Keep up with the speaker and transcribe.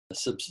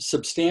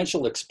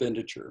substantial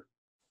expenditure,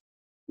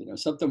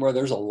 something where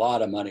there's a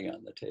lot of money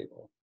on the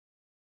table.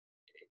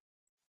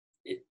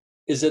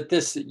 Is it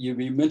this, you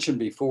mentioned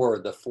before,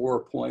 the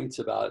 4 points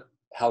about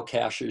how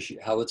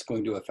it's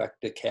going to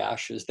affect the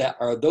cash?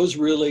 Are those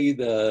really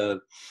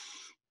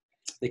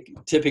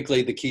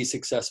typically the key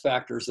success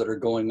factors that are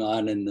going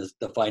on in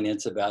the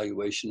finance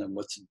evaluation, and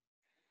what's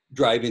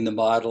driving the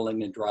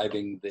modeling and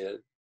driving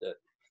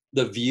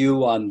the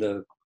view on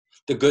the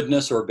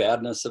goodness or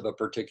badness of a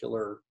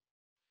particular?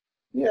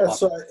 Yeah,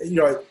 so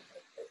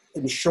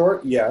in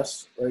short,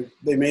 yes, right?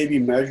 They may be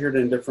measured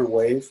in different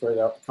ways,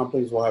 right?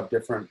 Companies will have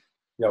different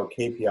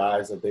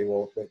KPIs that they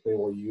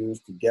will use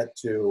to get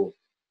to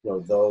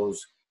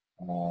those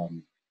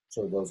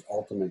sort of those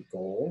ultimate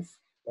goals,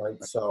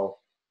 right? So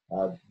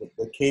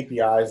the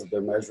KPIs that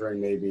they're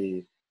measuring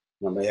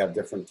may have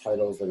different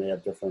titles, they may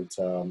have different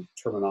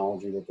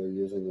terminology that they're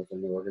using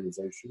within the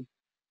organization.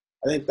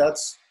 I think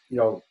that's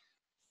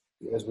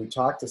as we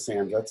talk to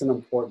SAMs, that's an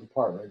important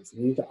part, right? So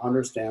you need to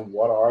understand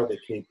what are the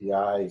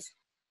KPIs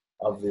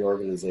of the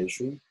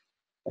organization,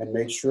 and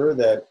make sure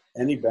that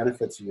any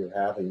benefits you're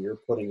having, you're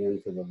putting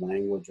into the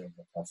language of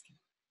the customer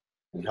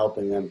and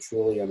helping them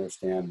truly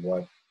understand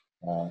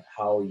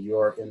how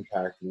you're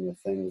impacting the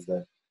things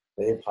that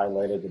they've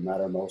highlighted that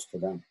matter most to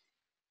them.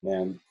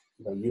 And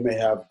you may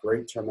have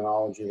great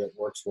terminology that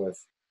works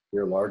with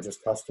your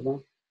largest customer.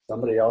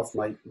 Somebody else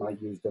might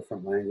use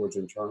different language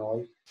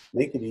internally.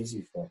 Make it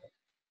easy for them.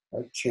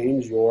 Right?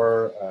 Change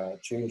your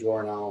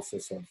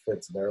analysis so it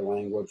fits their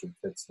language, it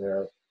fits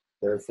their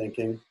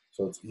thinking,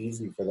 so it's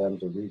easy for them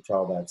to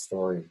retell that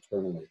story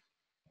internally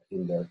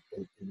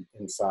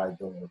inside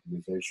the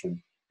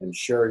organization, and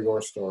share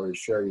your story,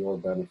 share your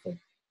benefit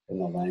in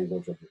the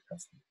language of your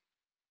customer.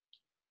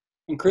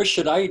 And Chris,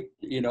 should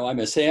I'm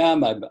a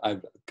SAM,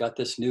 I've got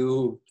this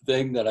new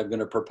thing that I'm going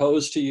to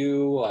propose to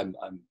you. I'm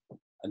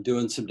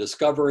doing some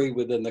discovery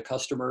within the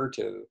customer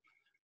to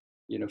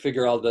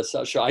figure all this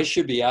out. So I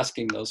should be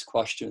asking those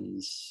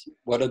questions.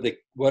 What are the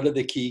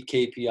key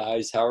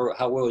KPIs?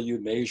 How will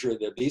you measure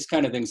that? These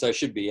kind of things I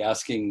should be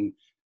asking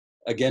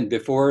again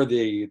before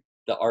the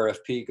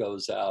RFP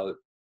goes out.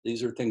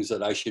 These are things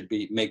that I should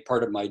make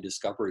part of my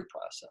discovery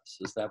process.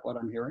 Is that what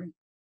I'm hearing?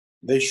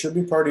 They should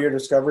be part of your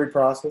discovery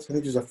process. I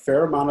think there's a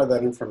fair amount of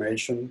that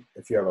information,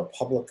 if you have a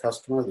public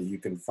customer, that you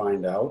can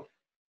find out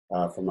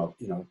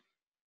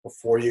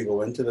before you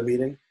go into the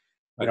meeting.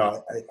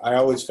 I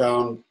always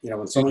found,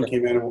 when someone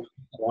came in and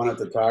wanted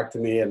to talk to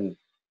me, and,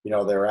 they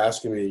were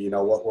asking me,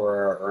 what were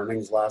our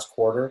earnings last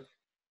quarter?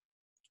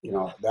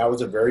 That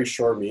was a very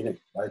short meeting,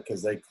 right?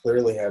 Because they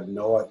clearly had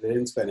they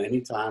didn't spend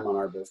any time on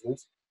our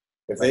business.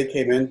 If they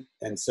came in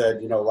and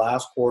said,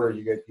 last quarter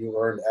you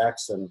earned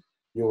X, and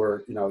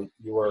you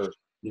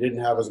didn't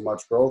have as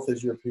much growth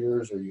as your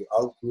peers, or you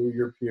outgrew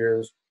your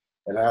peers,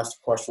 and asked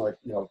a question like,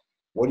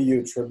 what do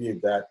you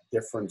attribute that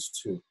difference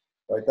to?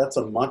 Right? That's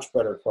a much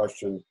better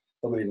question.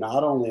 Somebody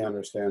not only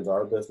understands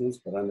our business,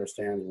 but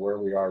understands where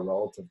we are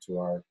relative to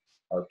our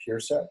peer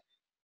set.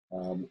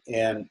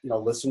 And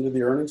listen to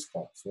the earnings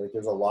calls. Right?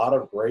 There's a lot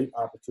of great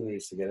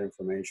opportunities to get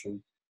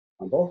information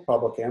on both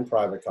public and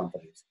private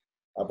companies.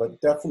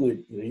 But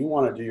definitely, you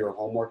want to do your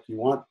homework. You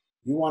want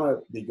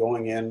to be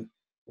going in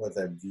with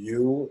a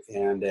view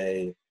and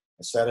a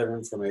set of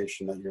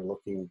information that you're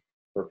looking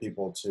for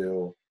people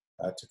to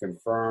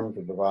confirm,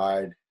 to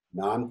provide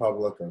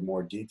non-public or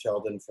more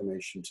detailed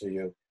information to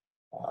you.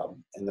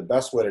 And the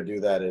best way to do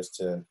that is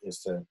to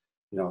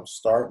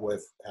start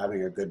with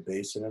having a good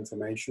base of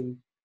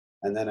information,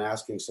 and then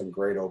asking some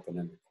great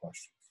open-ended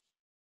questions.